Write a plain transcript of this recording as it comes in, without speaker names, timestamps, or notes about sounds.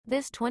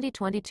This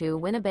 2022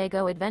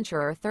 Winnebago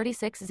Adventurer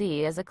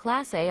 36Z is a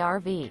Class A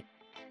RV.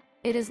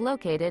 It is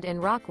located in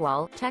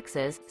Rockwall,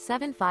 Texas,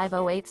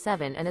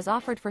 75087 and is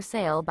offered for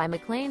sale by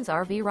McClain's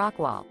RV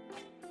Rockwall.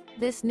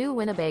 This new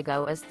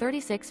Winnebago is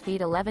 36 feet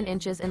 11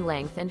 inches in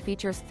length and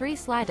features 3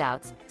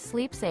 slideouts,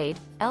 sleeps aid,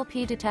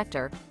 LP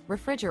detector,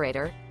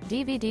 refrigerator,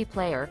 DVD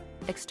player,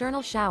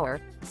 external shower,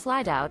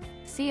 slideout,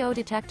 CO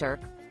detector,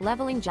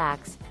 leveling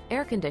jacks,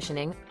 air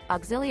conditioning,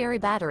 auxiliary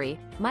battery,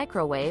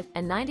 microwave,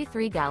 and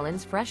 93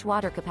 gallons fresh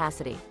water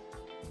capacity.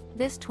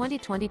 This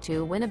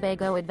 2022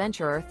 Winnebago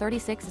Adventurer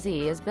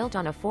 36Z is built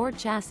on a Ford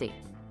chassis.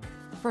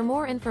 For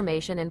more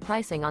information and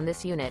pricing on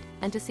this unit,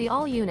 and to see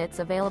all units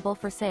available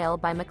for sale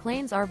by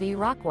McClain's RV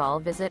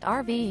Rockwall, visit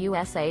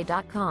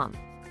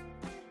RVUSA.com.